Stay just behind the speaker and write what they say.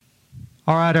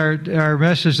All right, our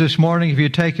message this morning, if you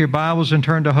take your Bibles and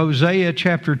turn to Hosea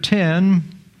chapter 10.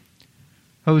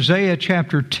 Hosea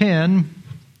chapter 10.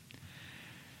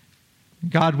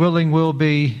 God willing, we'll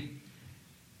be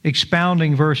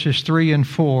expounding verses 3 and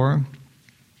 4.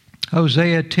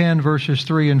 Hosea 10, verses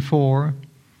 3 and 4.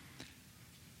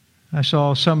 I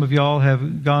saw some of y'all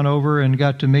have gone over and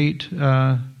got to meet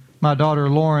my daughter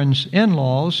Lauren's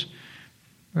in-laws.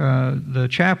 The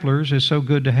Chaplers. It's so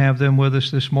good to have them with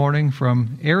us this morning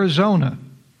from Arizona.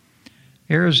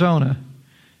 And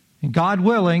God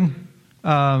willing,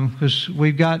 because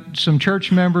we've got some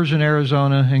church members in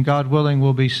Arizona, and God willing,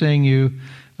 we'll be seeing you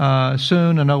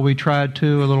soon. I know we tried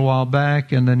to a little while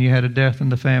back, and then you had a death in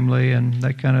the family, and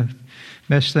that kind of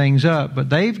messed things up. But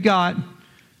they've got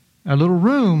a little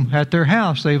room at their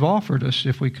house they've offered us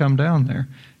if we come down there.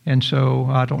 And so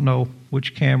I don't know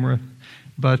which camera,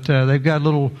 but they've got a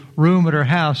little room at our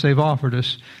house they've offered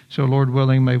us. So Lord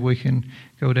willing, maybe we can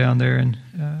go down there and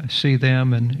see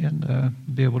them and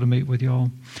be able to meet with y'all.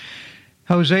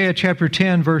 Hosea chapter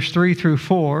 10, verse 3 through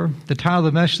 4. The title of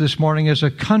the message this morning is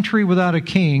A Country Without a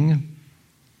King.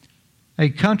 A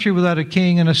Country Without a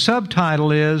King. And a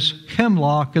subtitle is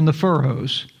Hemlock in the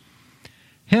Furrows.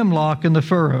 Hemlock in the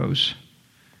Furrows.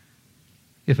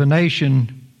 If a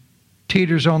nation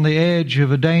teeters on the edge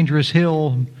of a dangerous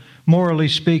hill, morally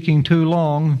speaking, too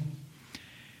long,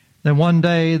 then one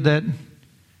day that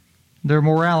their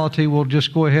morality will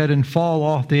just go ahead and fall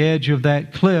off the edge of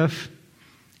that cliff,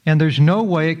 and there's no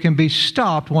way it can be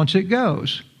stopped once it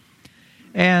goes.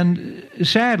 And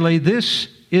sadly, this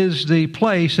is the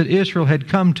place that Israel had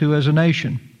come to as a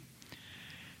nation.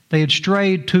 They had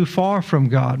strayed too far from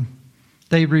God.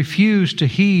 They refused to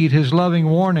heed His loving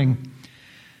warning,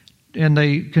 and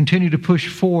they continued to push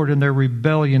forward in their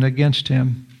rebellion against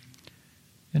Him.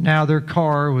 And now their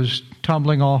car was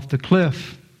tumbling off the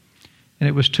cliff, and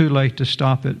it was too late to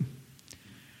stop it.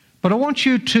 But I want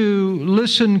you to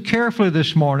listen carefully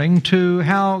this morning to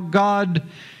how God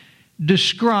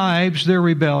describes their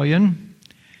rebellion,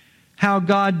 how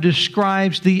God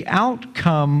describes the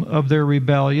outcome of their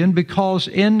rebellion, because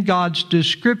in God's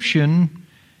description,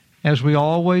 as we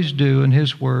always do in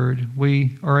His Word,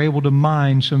 we are able to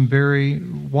mine some very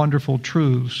wonderful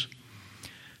truths.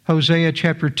 Hosea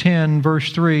chapter 10,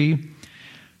 verse 3,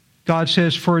 God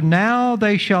says, "For now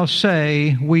they shall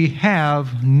say, we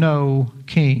have no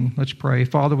king." Let's pray.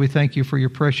 Father, we thank You for Your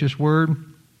precious word.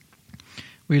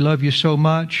 We love You so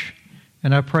much.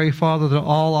 And I pray, Father, that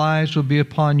all eyes will be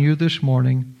upon You this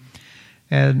morning.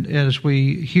 And as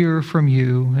we hear from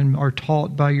You and are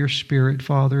taught by Your Spirit,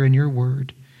 Father, in Your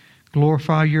word,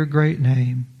 glorify Your great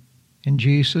name. In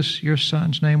Jesus, Your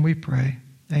Son's name we pray.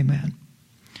 Amen.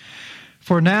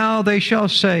 For now they shall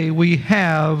say, we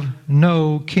have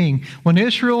no king. When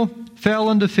Israel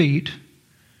fell in defeat,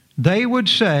 they would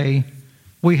say,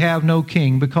 we have no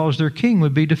king, because their king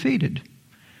would be defeated.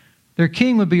 Their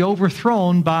king would be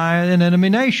overthrown by an enemy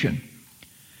nation.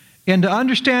 And to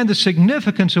understand the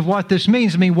significance of what this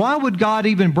means, why would God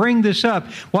even bring this up?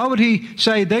 Why would He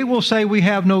say, they will say we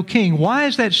have no king? Why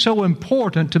is that so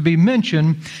important to be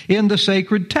mentioned in the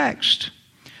sacred text?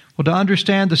 Well, to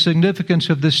understand the significance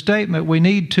of this statement, we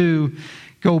need to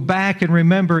go back and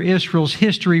remember Israel's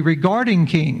history regarding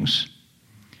kings.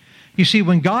 You see,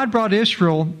 when God brought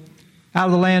Israel out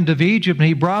of the land of Egypt and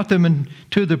He brought them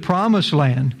into the promised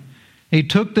land, He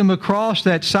took them across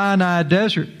that Sinai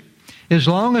desert. As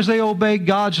long as they obeyed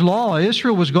God's law,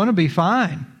 Israel was going to be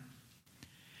fine.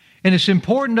 And it's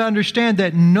important to understand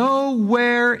that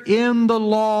nowhere in the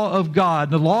law of God,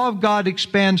 the law of God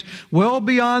expands well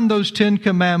beyond those 10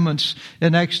 commandments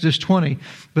in Exodus 20.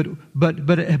 But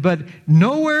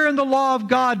nowhere in the law of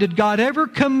God did God ever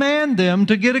command them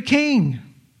to get a king.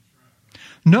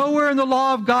 Nowhere in the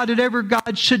law of God did ever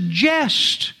God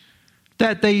suggest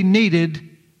that they needed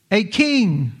a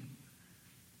king.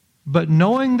 But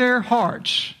knowing their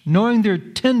hearts, knowing their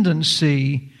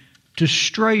tendency to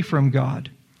stray from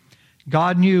God,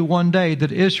 God knew one day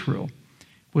that Israel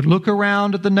would look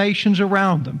around at the nations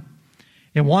around them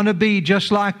and want to be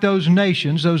just like those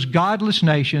nations, those godless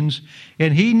nations,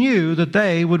 and He knew that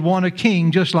they would want a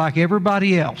king just like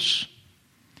everybody else.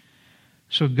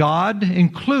 So God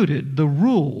included the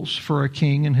rules for a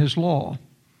king in His law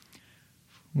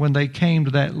when they came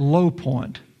to that low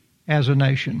point as a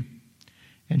nation.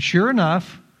 And sure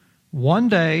enough, one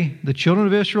day, the children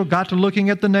of Israel got to looking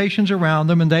at the nations around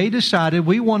them, and they decided,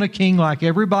 we want a king like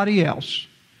everybody else.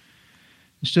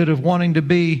 Instead of wanting to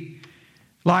be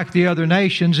like the other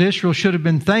nations, Israel should have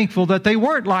been thankful that they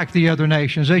weren't like the other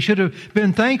nations. They should have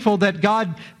been thankful that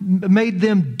God made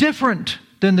them different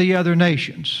than the other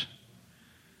nations.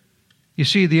 You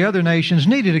see, the other nations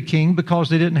needed a king because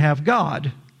they didn't have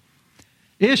God.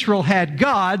 Israel had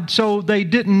God, so they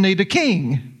didn't need a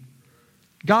king.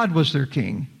 God was their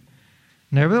king.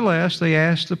 Nevertheless, they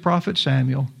asked the prophet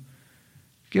Samuel,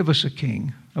 give us a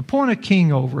king. Appoint a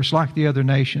king over us like the other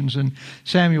nations. And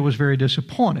Samuel was very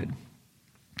disappointed.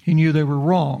 He knew they were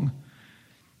wrong.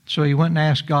 So he went and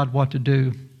asked God what to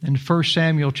do. In 1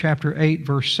 Samuel chapter 8,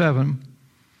 verse 7,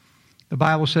 the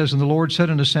Bible says, And the Lord said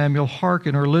unto Samuel,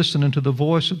 Hearken or listen unto the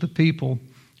voice of the people,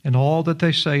 and all that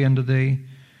they say unto thee.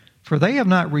 For they have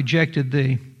not rejected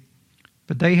thee,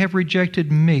 but they have rejected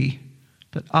me,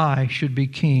 that I should be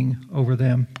king over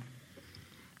them.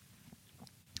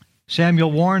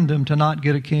 Samuel warned them to not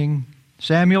get a king.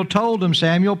 Samuel told them.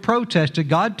 Samuel protested.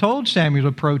 God told Samuel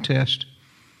to protest.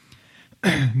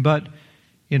 But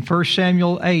in 1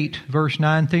 Samuel 8, verse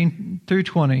 19 through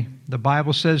 20, the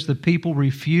Bible says the people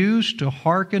refused to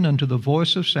hearken unto the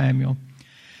voice of Samuel.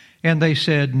 And they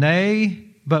said, Nay,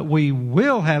 but we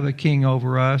will have a king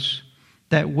over us,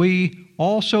 that we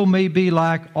also may be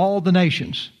like all the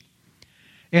nations.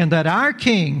 And that our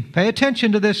king, pay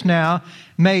attention to this now,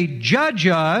 may judge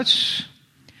us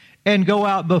and go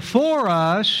out before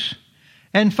us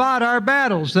and fight our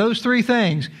battles. Those three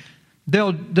things.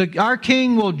 Our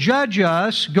king will judge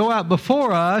us, go out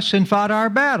before us, and fight our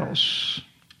battles.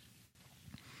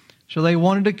 So they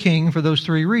wanted a king for those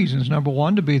three reasons. Number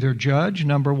one, to be their judge.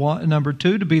 Number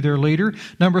two, to be their leader.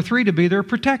 Number three, to be their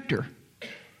protector.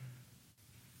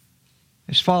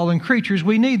 As fallen creatures,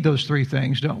 we need those three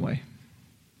things, don't we?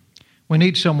 We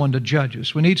need someone to judge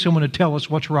us. We need someone to tell us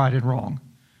what's right and wrong.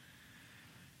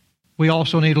 We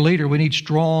also need a leader. We need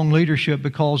strong leadership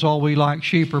because all we like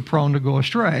sheep are prone to go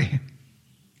astray.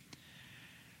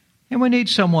 And we need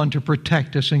someone to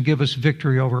protect us and give us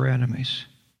victory over our enemies.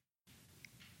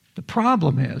 The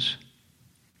problem is,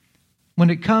 when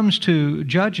it comes to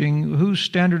judging, whose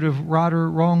standard of right or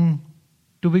wrong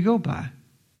do we go by?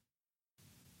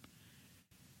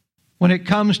 When it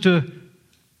comes to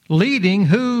leading,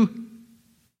 who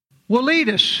will lead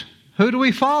us? Who do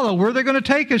we follow? Where are they going to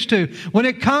take us to? When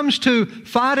it comes to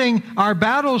fighting our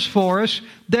battles for us,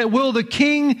 that will the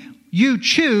king you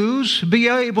choose be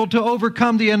able to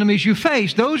overcome the enemies you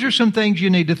face? Those are some things you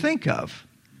need to think of.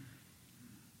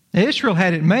 Israel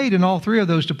had it made in all three of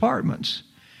those departments.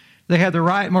 They had the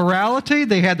right morality,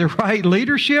 they had the right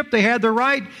leadership, they had the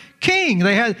right king.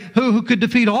 They had who could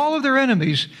defeat all of their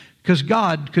enemies. Because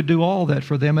God could do all that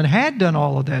for them and had done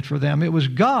all of that for them. It was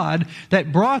God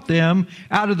that brought them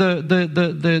out of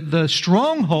the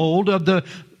stronghold of the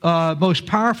most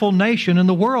powerful nation in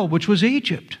the world, which was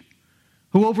Egypt,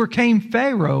 who overcame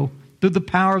Pharaoh through the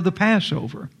power of the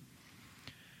Passover.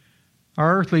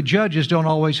 Our earthly judges don't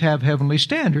always have heavenly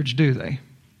standards, do they?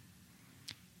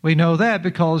 We know that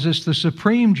because it's the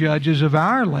supreme judges of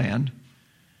our land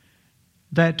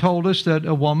that told us that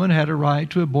a woman had a right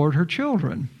to abort her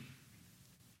children.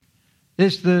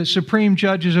 It's the supreme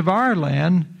judges of our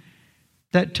land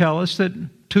that tell us that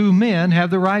two men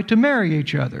have the right to marry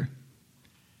each other.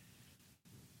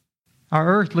 Our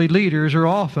earthly leaders are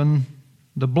often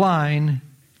the blind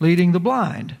leading the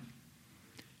blind.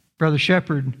 Brother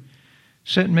Shepherd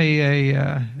sent me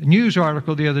a news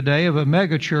article the other day of a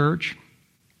mega church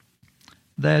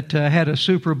that had a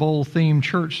Super Bowl themed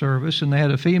church service, and they had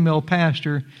a female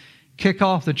pastor kick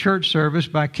off the church service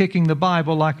by kicking the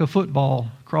Bible like a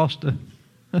football across the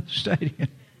stadium.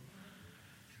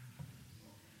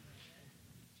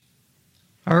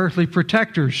 Our earthly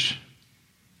protectors,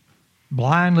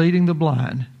 blind leading the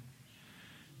blind.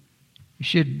 You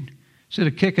should, instead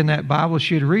of kicking that Bible,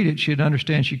 she'd read it, she'd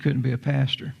understand she couldn't be a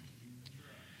pastor.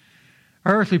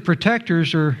 Our earthly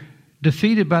protectors are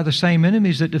defeated by the same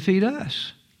enemies that defeat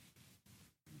us.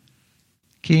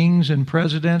 Kings and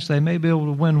presidents, they may be able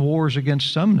to win wars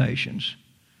against some nations,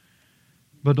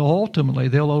 but ultimately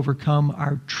they'll overcome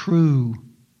our true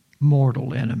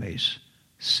mortal enemies: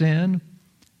 sin,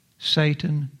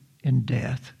 Satan, and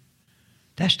death.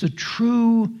 That's the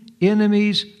true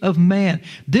enemies of man.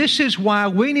 This is why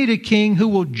we need a king who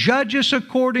will judge us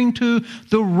according to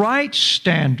the right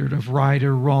standard of right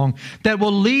or wrong, that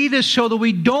will lead us so that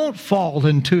we don't fall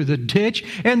into the ditch,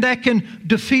 and that can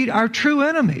defeat our true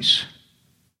enemies,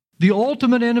 the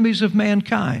ultimate enemies of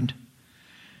mankind.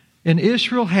 And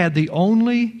Israel had the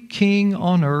only king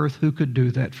on earth who could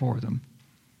do that for them.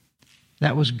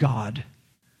 That was God.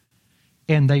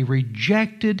 And they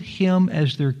rejected him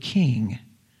as their king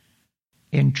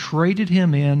and traded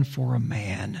him in for a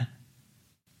man.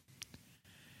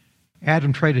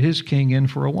 Adam traded his king in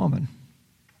for a woman.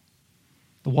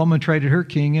 The woman traded her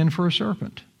king in for a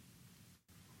serpent.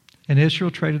 And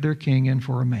Israel traded their king in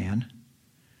for a man.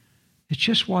 It's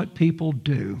just what people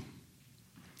do.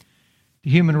 The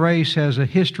human race has a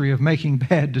history of making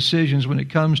bad decisions when it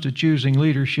comes to choosing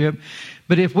leadership.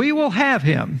 But if we will have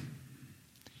Him,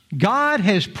 God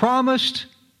has promised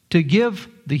to give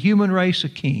the human race a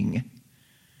king,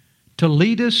 to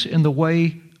lead us in the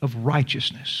way of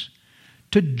righteousness,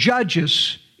 to judge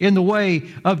us in the way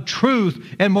of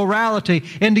truth and morality,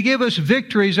 and to give us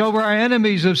victories over our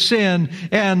enemies of sin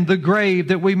and the grave,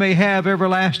 that we may have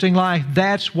everlasting life.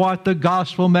 That's what the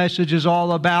gospel message is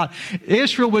all about.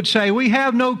 Israel would say, we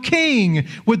have no king.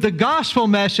 With the gospel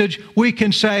message, we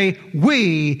can say,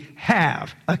 we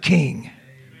have a king.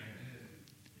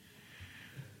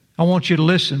 I want you to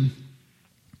listen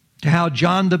to how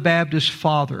John the Baptist's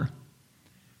father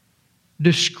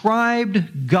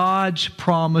described God's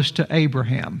promise to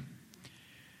Abraham.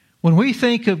 When we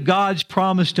think of God's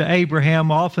promise to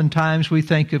Abraham, oftentimes we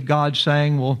think of God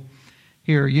saying, well,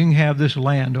 here, you can have this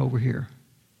land over here.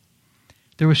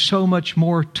 There was so much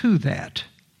more to that.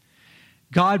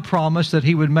 God promised that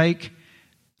He would make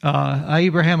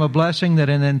Abraham a blessing,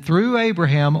 and then through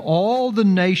Abraham, all the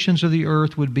nations of the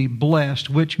earth would be blessed,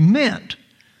 which meant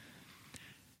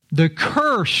the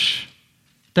curse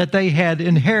that they had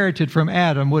inherited from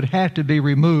Adam would have to be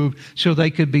removed so they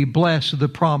could be blessed with the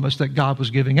promise that God was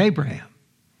giving Abraham,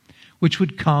 which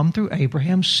would come through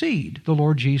Abraham's seed, the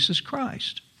Lord Jesus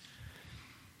Christ.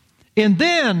 And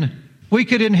then we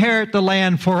could inherit the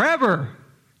land forever.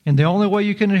 And the only way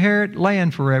you can inherit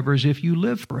land forever is if you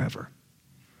live forever.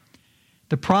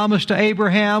 The promise to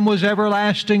Abraham was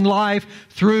everlasting life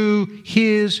through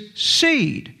his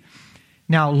seed.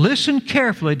 Now listen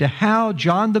carefully to how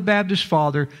John the Baptist's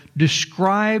father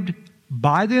described,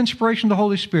 by the inspiration of the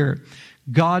Holy Spirit,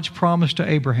 God's promise to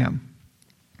Abraham.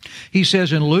 He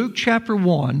says in Luke chapter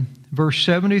 1, verse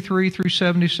 73 through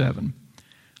 77,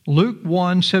 Luke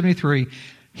 1:73,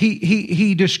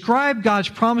 he described God's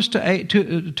promise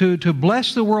to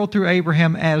bless the world through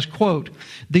Abraham as, quote,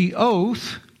 the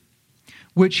oath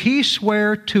which He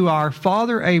sware to our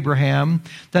father Abraham,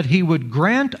 that He would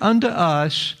grant unto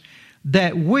us,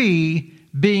 that we,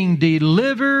 being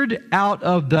delivered out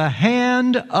of the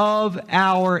hand of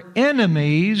our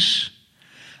enemies,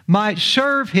 might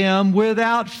serve Him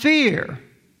without fear,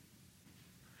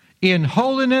 in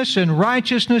holiness and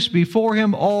righteousness before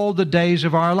Him all the days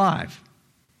of our life.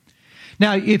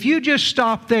 Now, if you just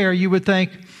stop there, you would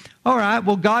think, all right,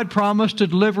 well, God promised to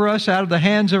deliver us out of the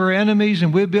hands of our enemies,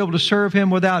 and we'll be able to serve Him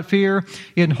without fear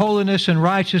in holiness and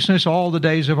righteousness all the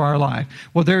days of our life.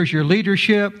 Well, there's your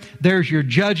leadership, there's your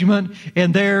judgment,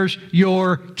 and there's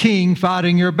your king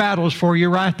fighting your battles for you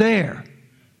right there.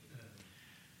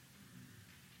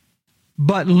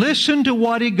 But listen to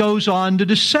what he goes on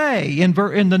to say. In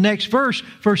the next verse,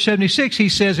 verse 76, he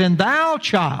says, and thou,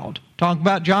 child, talking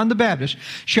about John the Baptist,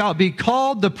 shalt be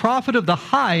called the prophet of the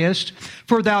highest,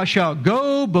 for thou shalt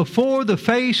go before the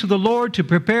face of the Lord to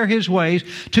prepare His ways,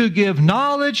 to give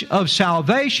knowledge of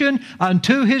salvation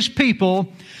unto His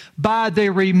people by the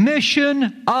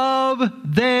remission of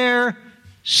their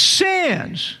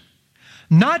sins.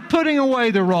 Not putting away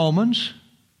the Romans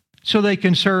so they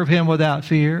can serve Him without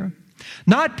fear.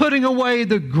 Not putting away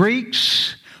the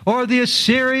Greeks or the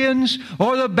Assyrians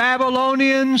or the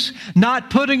Babylonians, not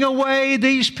putting away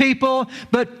these people,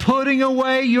 but putting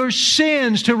away your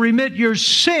sins. To remit your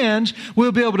sins,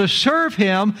 we'll be able to serve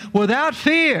Him without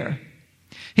fear.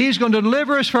 He's going to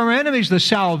deliver us from our enemies. The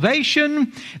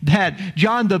salvation that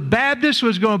John the Baptist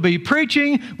was going to be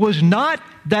preaching was not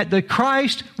that the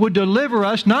Christ would deliver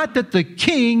us, not that the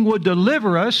King would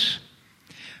deliver us,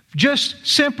 just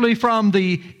simply from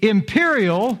the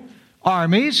imperial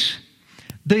armies,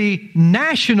 the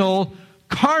national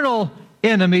carnal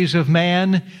enemies of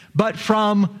man, but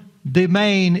from the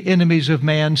main enemies of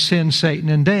man, sin, Satan,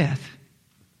 and death.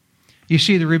 You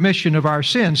see, the remission of our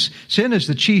sins. Sin is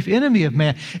the chief enemy of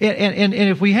man. And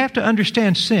if we have to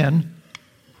understand sin,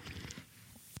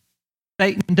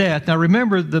 Satan, and death. Now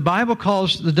remember, the Bible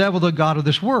calls the devil the god of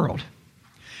this world.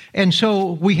 And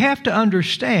so we have to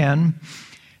understand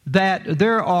that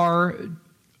there are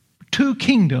two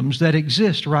kingdoms that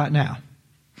exist right now.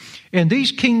 And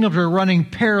these kingdoms are running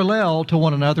parallel to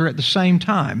one another at the same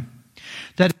time.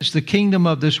 That is the kingdom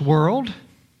of this world,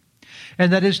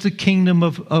 and that is the kingdom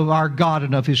of our God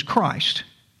and of His Christ.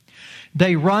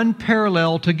 They run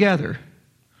parallel together.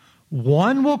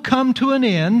 One will come to an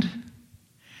end,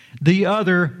 the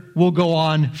other will go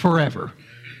on forever.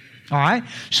 All right?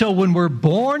 So when we're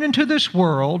born into this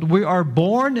world, we are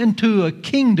born into a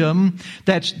kingdom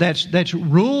that's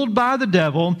ruled by the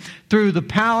devil through the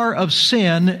power of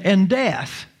sin and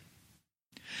death.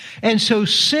 And so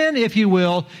sin, if you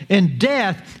will, and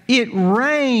death, it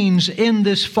reigns in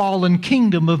this fallen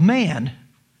kingdom of man.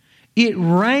 It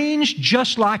reigns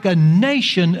just like a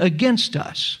nation against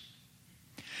us.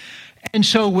 And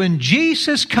so when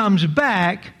Jesus comes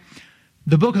back,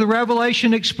 the book of the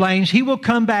Revelation explains He will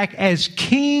come back as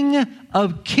King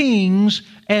of kings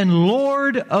and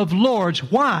Lord of lords.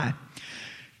 Why?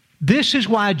 This is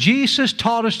why Jesus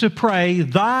taught us to pray,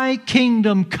 Thy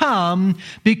kingdom come,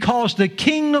 because the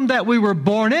kingdom that we were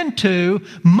born into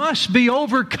must be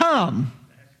overcome.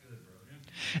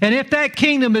 And if that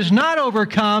kingdom is not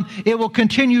overcome, it will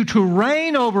continue to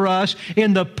reign over us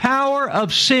in the power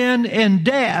of sin and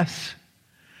death.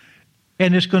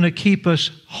 And it's going to keep us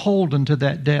holding to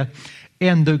that death.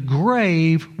 And the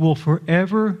grave will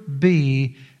forever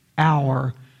be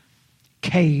our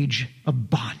cage of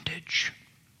bondage.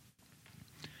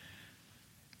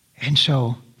 And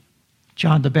so,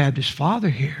 John the Baptist's father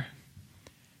here,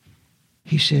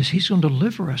 he says He's going to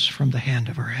deliver us from the hand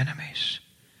of our enemies.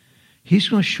 He's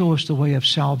going to show us the way of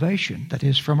salvation, that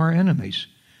is, from our enemies,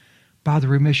 by the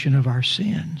remission of our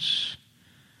sins.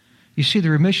 You see, the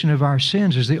remission of our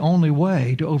sins is the only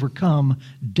way to overcome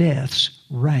death's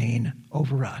reign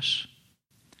over us.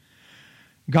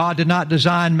 God did not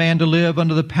design man to live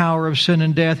under the power of sin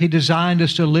and death. He designed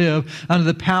us to live under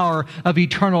the power of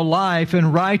eternal life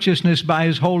and righteousness by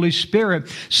His Holy Spirit.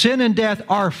 Sin and death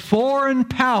are foreign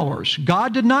powers.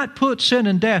 God did not put sin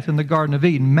and death in the Garden of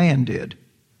Eden. Man did.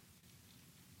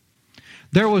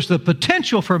 There was the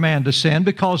potential for man to sin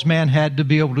because man had to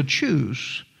be able to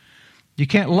choose. You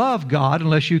can't love God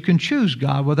unless you can choose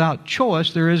God. Without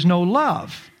choice, there is no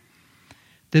love.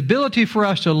 The ability for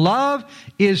us to love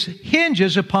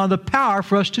hinges upon the power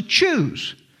for us to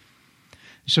choose.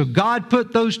 So God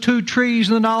put those two trees,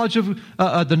 the knowledge of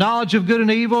good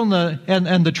and evil,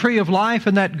 and the tree of life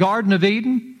in that Garden of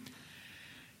Eden.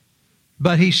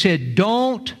 But He said,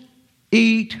 don't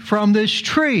eat from this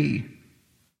tree.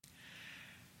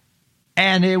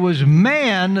 And it was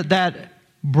man that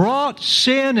brought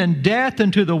sin and death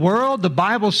into the world. The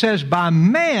Bible says by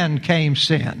man came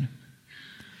sin.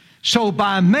 So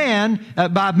by man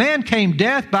came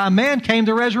death, by man came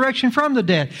the resurrection from the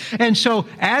dead. And so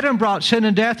Adam brought sin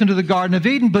and death into the Garden of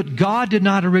Eden, but God did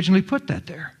not originally put that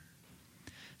there.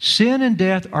 Sin and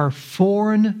death are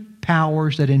foreign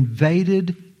powers that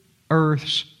invaded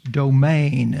earth's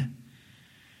domain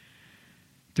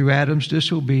through Adam's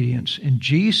disobedience. And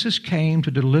Jesus came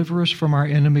to deliver us from our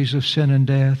enemies of sin and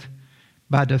death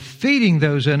by defeating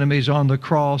those enemies on the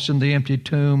cross in the empty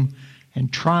tomb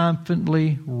and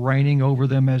triumphantly reigning over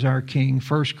them as our King.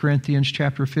 1 Corinthians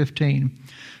chapter 15.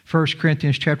 1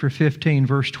 Corinthians chapter 15,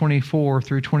 verse 24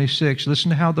 through 26. Listen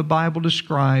to how the Bible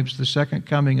describes the second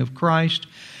coming of Christ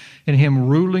and Him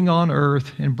ruling on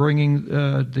earth and bringing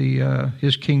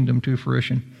His kingdom to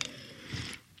fruition.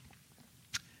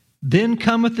 Then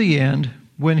cometh the end,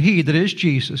 when He, that is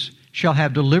Jesus, shall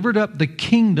have delivered up the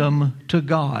kingdom to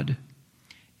God,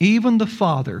 even the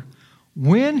Father,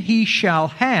 when He shall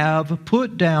have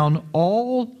put down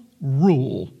all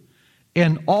rule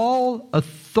and all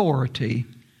authority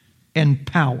and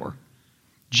power.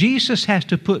 Jesus has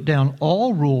to put down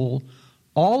all rule,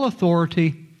 all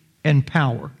authority, and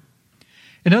power.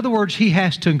 In other words, He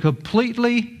has to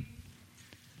completely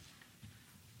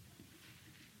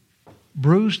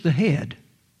bruise the head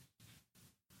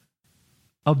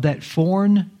of that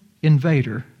foreign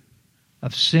invader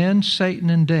of sin, Satan,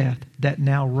 and death that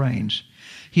now reigns.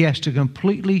 He has to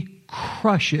completely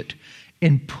crush it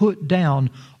and put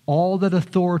down all that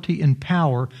authority and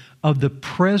power of the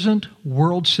present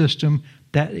world system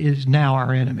that is now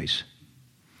our enemies.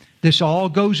 This all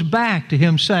goes back to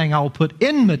Him saying, I will put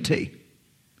enmity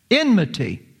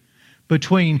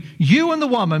between you and the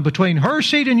woman, between her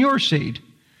seed and your seed.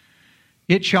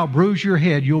 It shall bruise your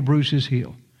head, you'll bruise his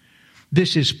heel.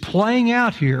 This is playing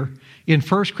out here in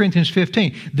 1 Corinthians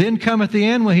 15. Then cometh the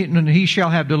end, when he shall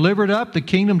have delivered up the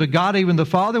kingdom to God, even the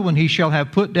Father, when He shall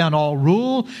have put down all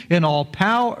rule and all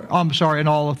power, and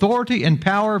all authority and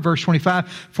power. Verse 25,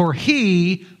 for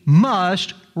He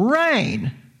must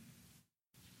reign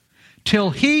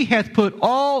till He hath put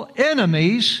all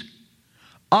enemies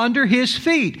under His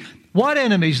feet. What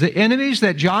enemies? The enemies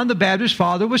that John the Baptist's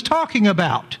father was talking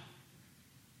about.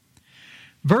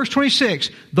 Verse 26,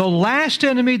 the last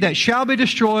enemy that shall be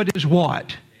destroyed is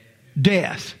what?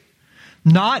 Death.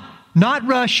 Not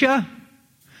Russia,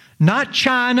 not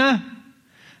China,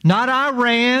 not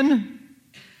Iran,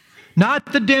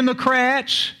 not the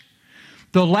Democrats.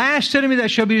 The last enemy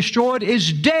that shall be destroyed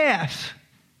is death.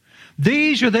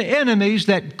 These are the enemies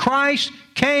that Christ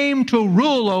came to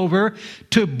rule over,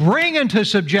 to bring into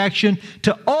subjection,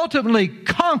 to ultimately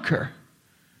conquer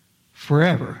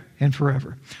forever and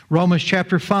forever. Romans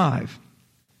chapter 5,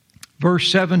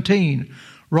 verse 17.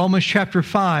 Romans chapter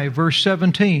 5, verse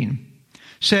 17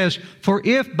 says, "For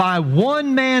if by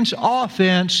one man's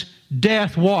offense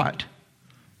death" what?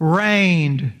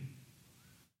 Reigned.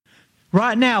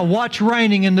 Right now, what's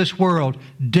reigning in this world?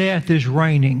 Death is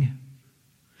reigning.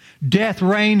 Death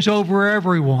reigns over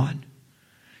everyone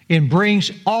and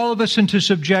brings all of us into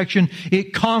subjection.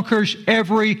 It conquers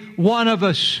every one of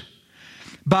us.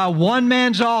 By one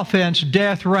man's offense,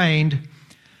 death reigned.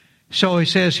 So he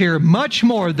says here, "Much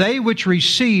more they which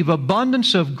receive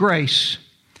abundance of grace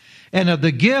and of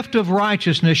the gift of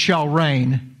righteousness shall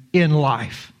reign in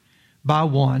life by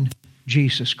one,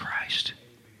 Jesus Christ."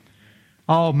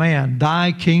 Oh man,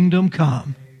 thy kingdom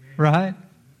come, right?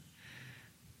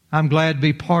 I'm glad to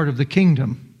be part of the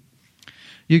kingdom.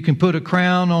 You can put a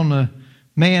crown on a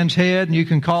man's head and you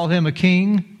can call him a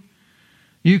king.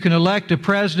 You can elect a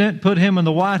president, put him in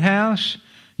the White House.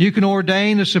 You can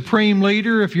ordain a supreme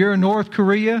leader if you're in North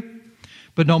Korea.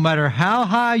 But no matter how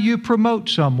high you promote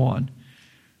someone,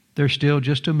 they're still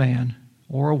just a man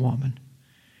or a woman.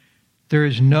 There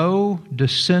is no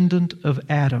descendant of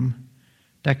Adam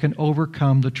that can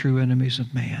overcome the true enemies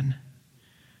of man.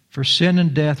 For sin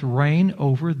and death reign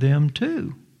over them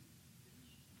too.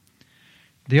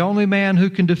 The only man who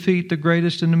can defeat the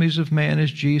greatest enemies of man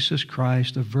is Jesus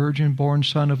Christ, the virgin-born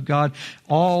Son of God.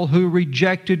 All who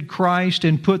rejected Christ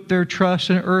and put their trust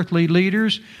in earthly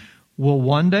leaders will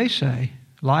one day say,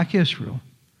 like Israel,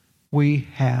 "We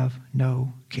have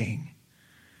no king."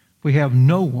 We have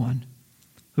no one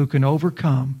who can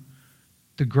overcome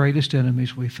the greatest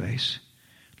enemies we face.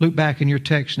 Look back in your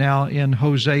text now in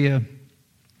Hosea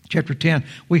chapter 10.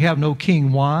 We have no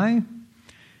king. Why?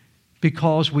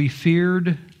 Because we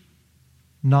feared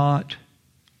not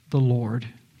the Lord.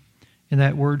 And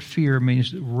that word fear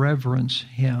means reverence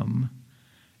Him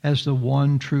as the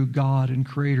one true God and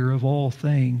creator of all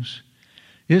things.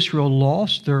 Israel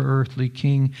lost their earthly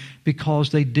king because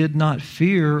they did not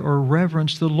fear or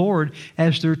reverence the Lord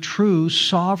as their true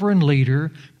sovereign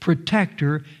leader,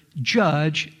 protector,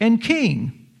 judge, and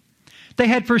king. They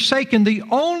had forsaken the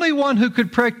only one who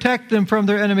could protect them from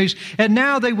their enemies, and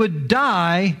now they would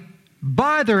die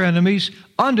by their enemies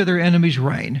under their enemies'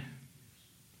 reign.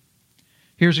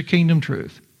 Here's a kingdom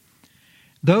truth.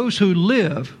 Those who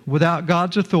live without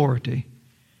God's authority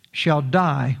shall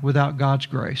die without God's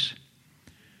grace.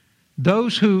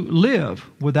 Those who live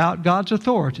without God's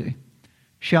authority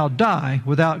shall die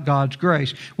without God's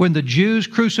grace. When the Jews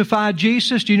crucified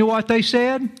Jesus, do you know what they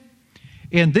said?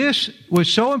 And this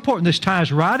was so important. This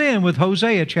ties right in with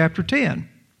Hosea chapter 10.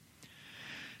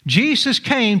 Jesus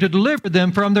came to deliver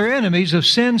them from their enemies of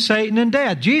sin, Satan, and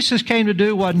death. Jesus came to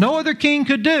do what no other king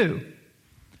could do.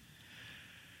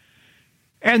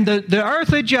 And the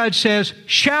earthly judge says,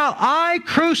 "Shall I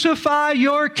crucify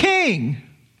your king?"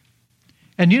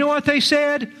 And you know what they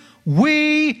said?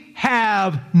 "We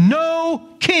have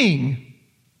no king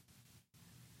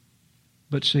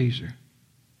but Caesar."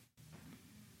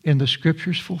 And the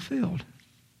Scripture's fulfilled.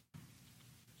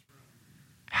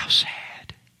 How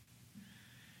sad.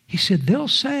 He said, they'll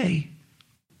say,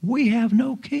 "We have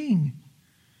no king."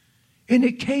 And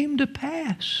it came to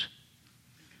pass.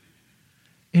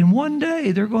 And one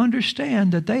day they're going to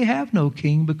understand that they have no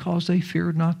king because they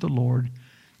feared not the Lord.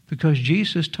 Because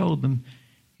Jesus told them,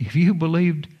 if you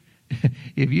believed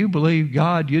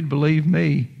God, you'd believe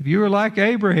me. If you were like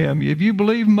Abraham, if you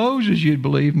believed Moses, you'd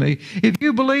believe me. If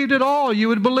you believed at all, you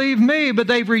would believe me. But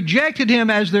they've rejected him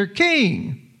as their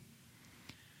king.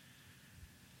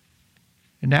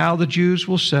 And now the Jews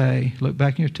will say, look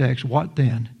back in your text, "What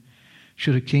then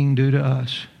should a king do to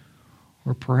us?"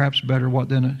 Or perhaps better, "What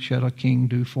then shall a king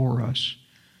do for us?"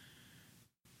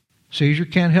 Caesar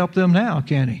can't help them now,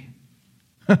 can he?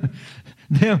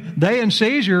 They and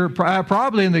Caesar are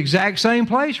probably in the exact same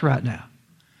place right now.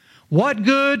 What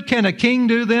good can a king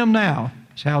do them now?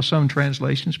 That's how some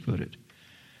translations put it.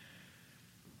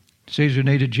 Caesar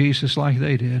needed Jesus like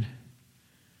they did. Do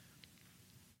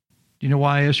you know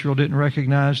why Israel didn't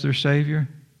recognize their Savior?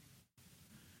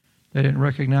 They didn't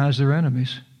recognize their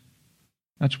enemies.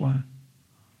 That's why.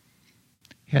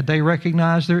 Had they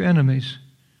recognized their enemies,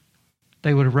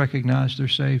 they would have recognized their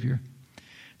Savior.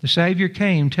 The Savior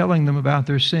came telling them about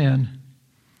their sin.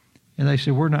 And they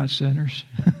said, "We're not sinners.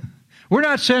 We're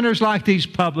not sinners like these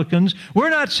publicans. We're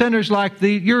not sinners like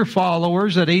your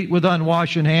followers that eat with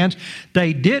unwashed hands."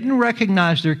 They didn't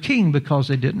recognize their king because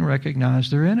they didn't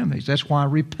recognize their enemies. That's why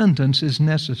repentance is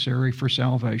necessary for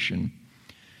salvation.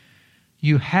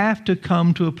 You have to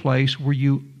come to a place where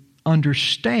you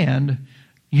understand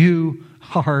you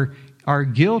are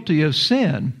guilty of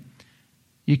sin.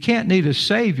 You can't need a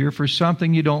Savior for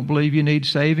something you don't believe you need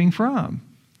saving from.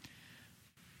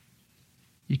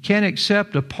 You can't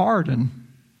accept a pardon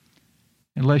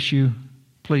unless you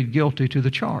plead guilty to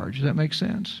the charge. Does that make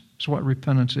sense? That's what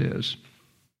repentance is.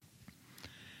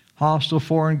 Hostile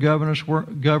foreign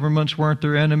governments weren't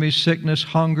their enemies. Sickness,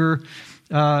 hunger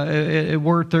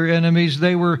weren't their enemies.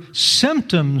 They were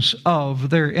symptoms of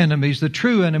their enemies. The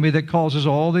true enemy that causes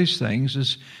all these things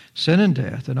is sin and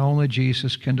death, and only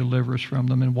Jesus can deliver us from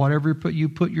them. And whatever you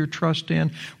put your trust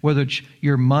in, whether it's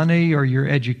your money or your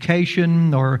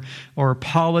education or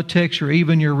politics or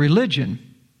even your religion,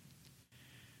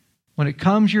 when it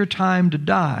comes your time to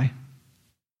die,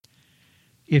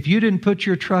 if you didn't put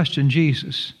your trust in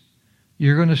Jesus,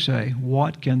 you're going to say,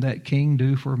 what can that king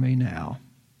do for me now?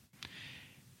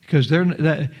 Because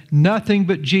nothing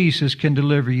but Jesus can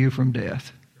deliver you from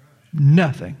death.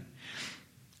 Nothing.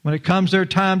 When it comes their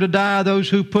time to die, those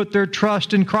who put their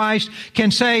trust in Christ can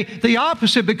say the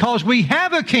opposite, because we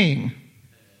have a king.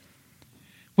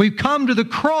 We've come to the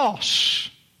cross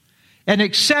and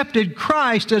accepted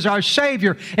Christ as our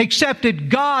Savior, accepted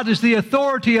God as the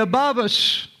authority above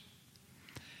us,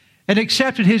 and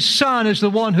accepted His Son as the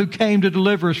one who came to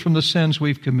deliver us from the sins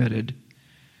we've committed.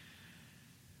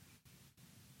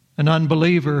 An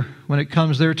unbeliever, when it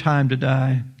comes their time to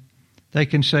die, they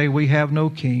can say, we have no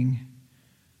king.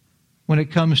 When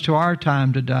it comes to our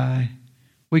time to die,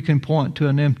 we can point to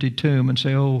an empty tomb and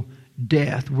say, oh,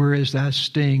 death, where is thy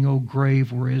sting? Oh,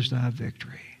 grave, where is thy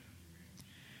victory?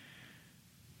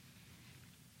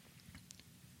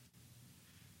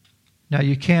 Now,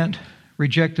 you can't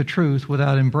reject the truth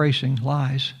without embracing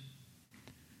lies.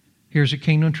 Here's a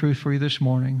kingdom truth for you this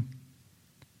morning.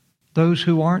 Those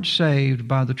who aren't saved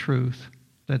by the truth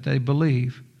that they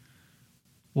believe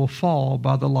will fall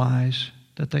by the lies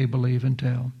that they believe and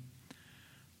tell.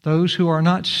 Those who are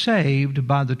not saved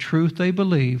by the truth they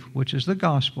believe, which is the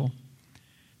gospel,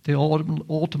 they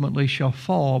ultimately shall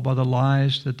fall by the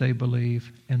lies that they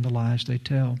believe and the lies they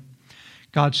tell.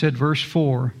 God said, verse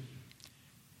 4,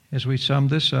 as we sum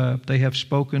this up, they have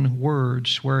spoken words,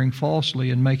 swearing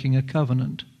falsely and making a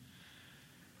covenant.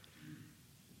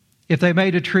 If they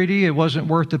made a treaty, it wasn't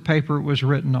worth the paper it was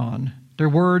written on. Their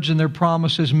words and their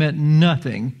promises meant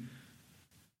nothing.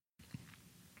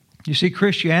 You see,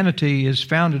 Christianity is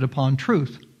founded upon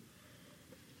truth.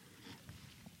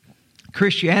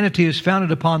 Christianity is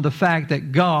founded upon the fact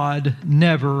that God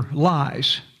never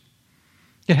lies.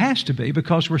 It has to be,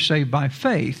 because we're saved by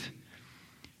faith.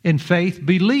 And faith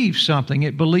believes something.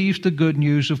 It believes the good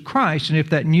news of Christ. And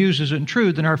if that news isn't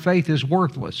true, then our faith is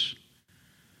worthless.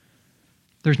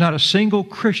 There's not a single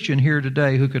Christian here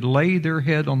today who could lay their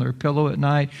head on their pillow at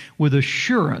night with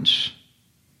assurance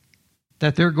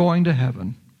that they're going to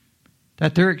heaven,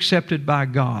 that they're accepted by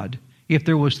God, if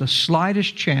there was the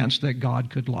slightest chance that God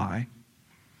could lie.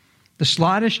 The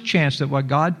slightest chance that what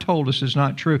God told us is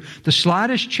not true. The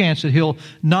slightest chance that He'll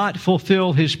not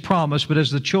fulfill His promise, but as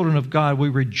the children of God, we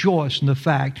rejoice in the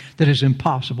fact that it's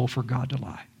impossible for God to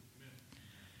lie.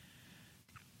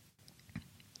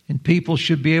 And people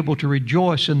should be able to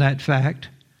rejoice in that fact,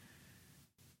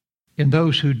 and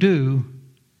those who do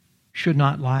should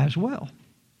not lie as well.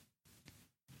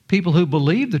 People who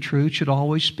believe the truth should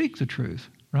always speak the truth,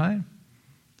 right?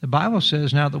 The Bible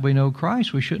says now that we know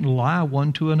Christ, we shouldn't lie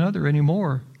one to another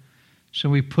anymore. So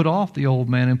we put off the old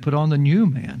man and put on the new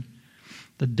man.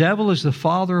 The devil is the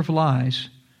father of lies.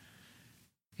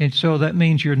 And so that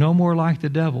means you're no more like the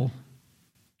devil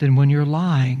than when you're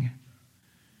lying.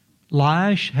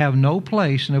 Lies have no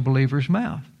place in a believer's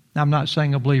mouth. Now, I'm not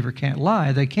saying a believer can't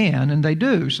lie. They can, and they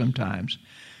do sometimes.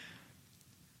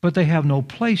 But they have no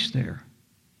place there.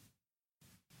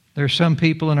 There are some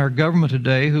people in our government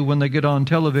today who, when they get on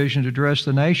television to address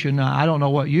the nation, I don't know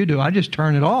what you do, I just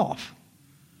turn it off.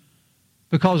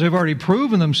 Because they've already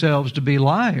proven themselves to be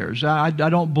liars. I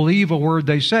don't believe a word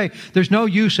they say. There's no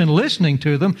use in listening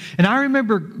to them. And I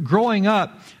remember growing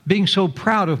up being so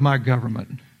proud of my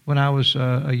government when I was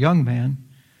a young man.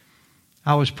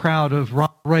 I was proud of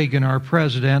Ronald Reagan, our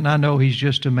president. I know he's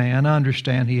just a man. I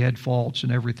understand he had faults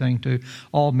and everything too.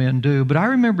 All men do. But I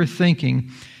remember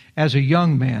thinking, as a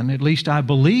young man, at least I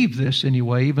believed this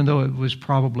anyway, even though it was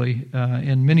probably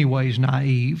in many ways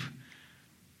naive.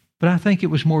 But I think it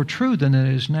was more true than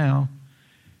it is now.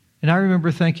 And I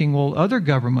remember thinking, well, other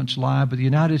governments lie, but the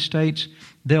United States,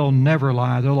 they'll never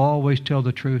lie. They'll always tell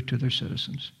the truth to their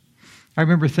citizens. I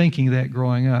remember thinking that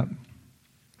growing up.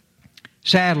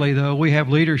 Sadly, though, we have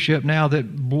leadership now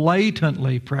that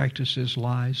blatantly practices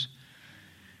lies.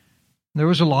 There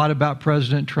was a lot about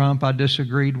President Trump I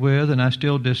disagreed with, and I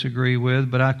still disagree with,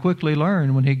 but I quickly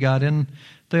learned when he got in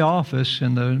the office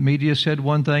and the media said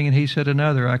one thing and he said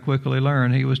another, I quickly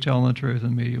learned he was telling the truth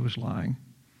and the media was lying.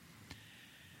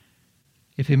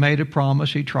 If he made a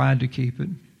promise, he tried to keep it.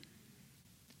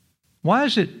 Why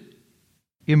is it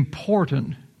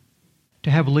important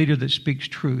to have a leader that speaks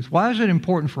truth? Why is it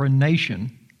important for a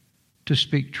nation to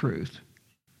speak truth?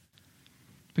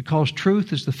 Because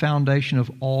truth is the foundation of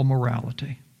all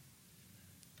morality.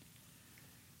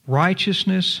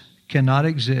 Righteousness cannot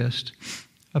exist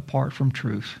apart from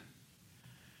truth.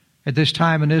 At this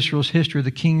time in Israel's history,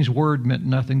 the king's word meant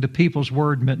nothing. The people's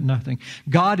word meant nothing.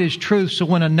 God is truth, so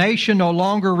when a nation no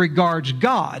longer regards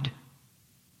God,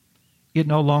 it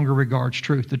no longer regards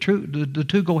truth. The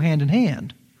two go hand in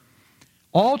hand.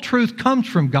 All truth comes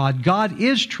from God. God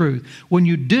is truth. When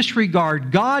you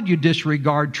disregard God, you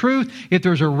disregard truth. If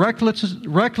there's a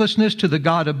recklessness to the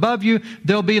God above you,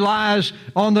 there'll be lies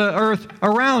on the earth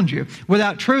around you.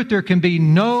 Without truth, there can be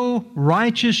no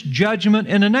righteous judgment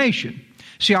in a nation.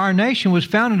 See, our nation was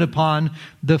founded upon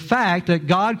the fact that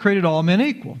God created all men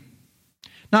equal.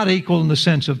 Not equal in the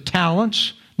sense of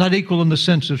talents, not equal in the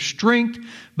sense of strength,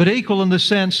 but equal in the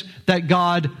sense that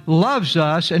God loves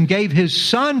us and gave His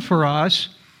Son for us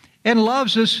and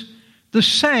loves us the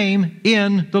same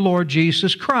in the Lord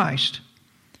Jesus Christ.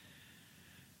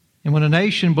 And when a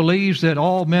nation believes that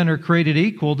all men are created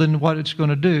equal, then what it's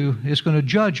going to do is going to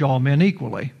judge all men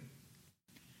equally.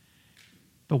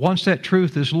 But once that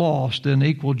truth is lost, then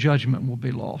equal judgment will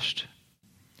be lost.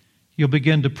 You'll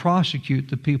begin to prosecute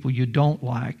the people you don't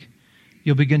like.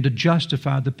 You'll begin to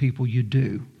justify the people you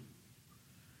do.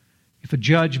 If a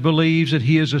judge believes that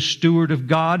he is a steward of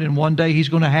God and one day he's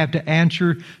going to have to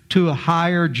answer to a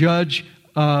higher judge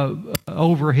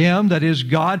over him, that is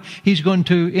God, he's going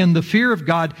to, in the fear of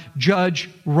God, judge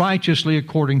righteously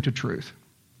according to truth.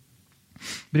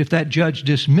 But if that judge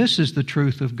dismisses the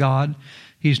truth of God,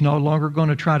 he's no longer going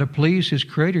to try to please his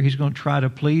Creator. He's going to try to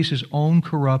please his own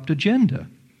corrupt agenda.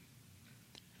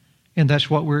 And that's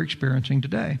what we're experiencing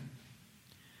today.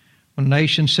 When a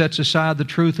nation sets aside the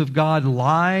truth of God,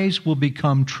 lies will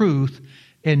become truth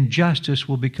and justice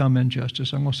will become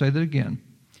injustice. I'm going to say that again.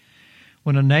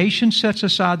 When a nation sets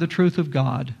aside the truth of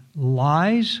God,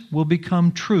 lies will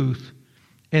become truth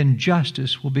and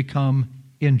justice will become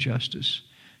injustice.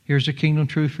 Here's a kingdom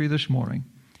truth for you this morning.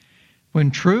 When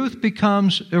truth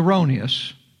becomes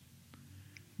erroneous,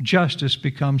 justice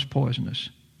becomes poisonous.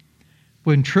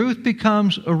 When truth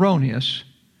becomes erroneous,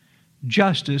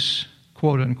 justice,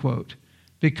 quote unquote,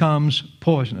 becomes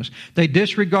poisonous. They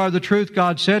disregard the truth.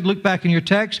 God said, look back in your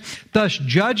text, thus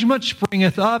judgment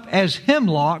springeth up as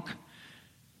hemlock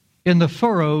in the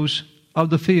furrows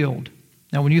of the field.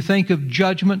 Now when you think of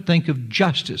judgment, think of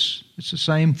justice. It's the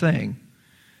same thing.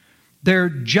 Their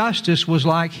justice was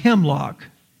like hemlock.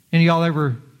 Any of y'all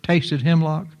ever tasted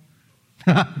hemlock?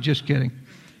 Just kidding.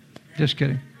 Just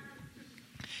kidding.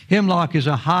 Hemlock is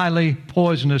a highly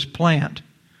poisonous plant.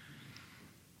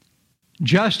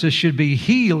 Justice should be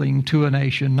healing to a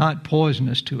nation, not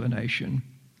poisonous to a nation.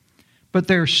 But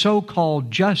their so-called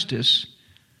justice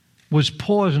was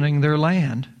poisoning their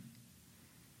land.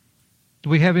 Do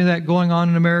we have any of that going on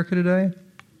in America today?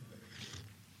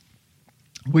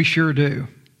 We sure do.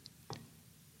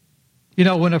 You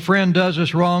know, when a friend does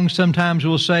us wrong, sometimes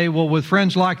we'll say, well, with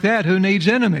friends like that, who needs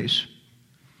enemies?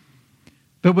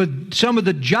 But with some of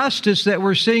the justice that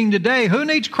we're seeing today, who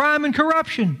needs crime and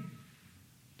corruption?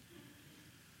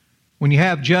 When you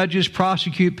have judges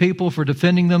prosecute people for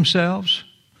defending themselves,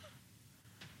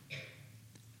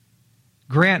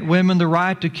 grant women the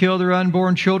right to kill their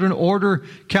unborn children, order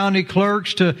county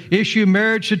clerks to issue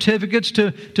marriage certificates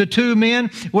to two men,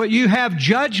 well, you have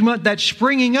judgment that's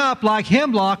springing up like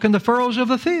hemlock in the furrows of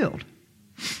the field.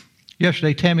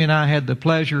 Yesterday, Tammy and I had the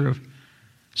pleasure of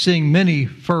seeing many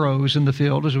furrows in the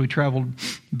field as we traveled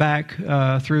back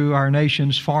through our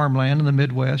nation's farmland in the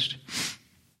Midwest.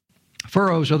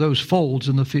 Furrows are those folds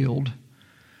in the field.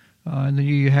 And then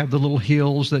you have the little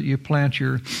hills that you plant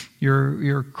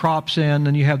your crops in,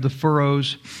 and you have the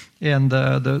furrows. And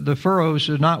the furrows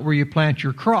are not where you plant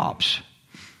your crops.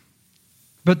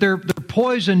 But their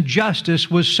poison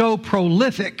justice was so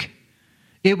prolific,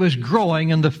 it was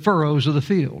growing in the furrows of the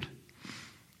field.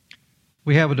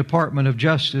 We have a Department of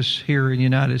Justice here in the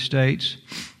United States.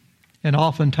 And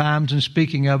oftentimes, in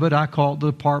speaking of it, I call it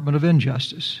the Department of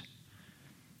Injustice.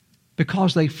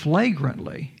 Because they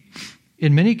flagrantly,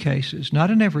 in many cases, not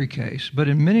in every case, but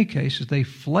in many cases, they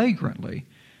flagrantly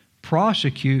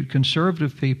prosecute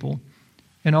conservative people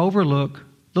and overlook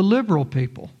the liberal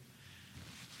people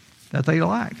that they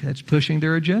like, that's pushing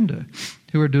their agenda,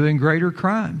 who are doing greater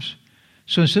crimes.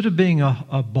 So instead of being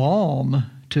a balm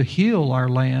to heal our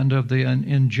land of the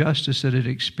injustice that it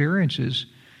experiences,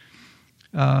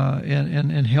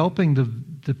 and helping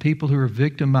the people who are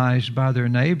victimized by their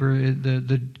neighbor,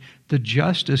 the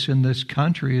justice in this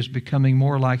country is becoming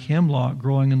more like hemlock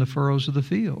growing in the furrows of the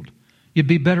field. You'd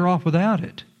be better off without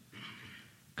it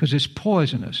because it's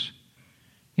poisonous.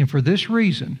 And for this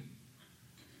reason,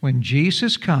 when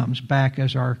Jesus comes back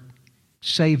as our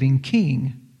saving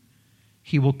King,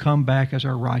 He will come back as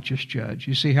our righteous judge.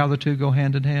 You see how the two go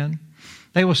hand in hand?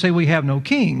 They will say, we have no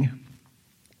king.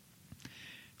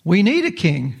 We need a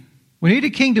king. We need a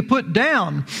king to put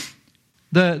down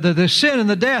the sin and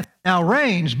the death now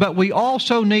reigns, but we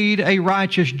also need a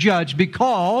righteous judge,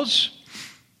 because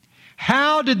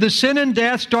how did the sin and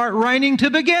death start reigning to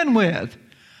begin with?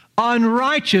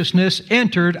 Unrighteousness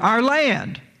entered our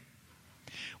land.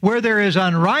 Where there is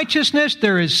unrighteousness,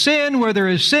 there is sin. Where there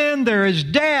is sin, there is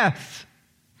death.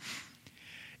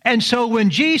 And so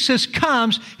when Jesus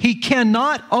comes, He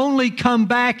cannot only come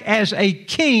back as a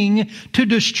king to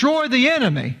destroy the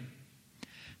enemy.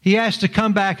 He has to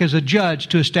come back as a judge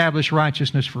to establish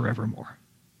righteousness forevermore,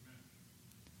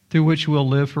 through which we'll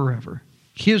live forever.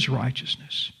 His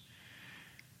righteousness.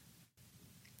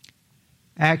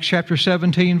 Acts chapter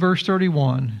 17, verse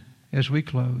 31, as we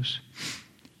close,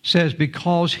 says,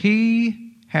 because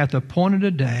He hath appointed a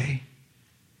day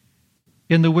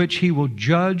in the which He will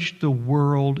judge the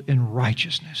world in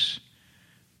righteousness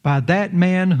by that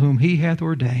man whom He hath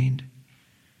ordained,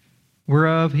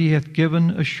 whereof He hath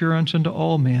given assurance unto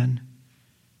all men,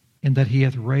 in that He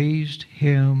hath raised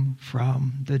Him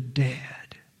from the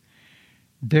dead.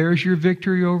 There's your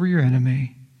victory over your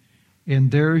enemy,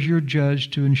 and there's your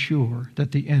judge to ensure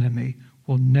that the enemy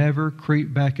will never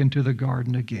creep back into the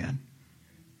garden again.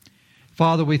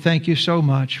 Father, we thank You so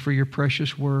much for Your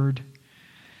precious word.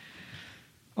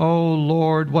 Oh,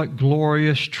 Lord, what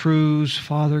glorious truths,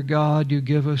 Father God, You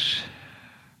give us.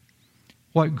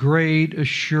 What great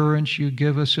assurance You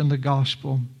give us in the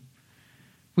gospel.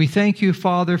 We thank You,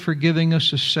 Father, for giving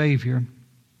us a Savior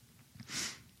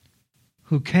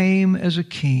who came as a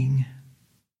king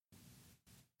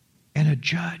and a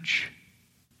judge.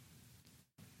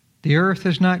 The earth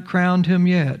has not crowned Him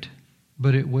yet,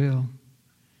 but it will.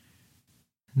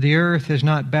 The earth has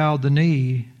not bowed the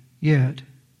knee yet,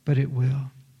 but it will.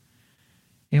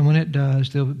 And when it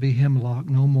does, there will be hemlock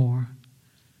no more,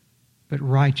 but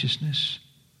righteousness,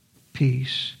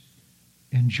 peace,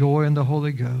 and joy in the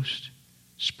Holy Ghost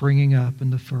springing up in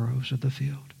the furrows of the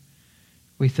field.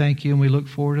 We thank You and we look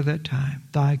forward to that time.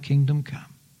 Thy kingdom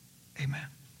come. Amen.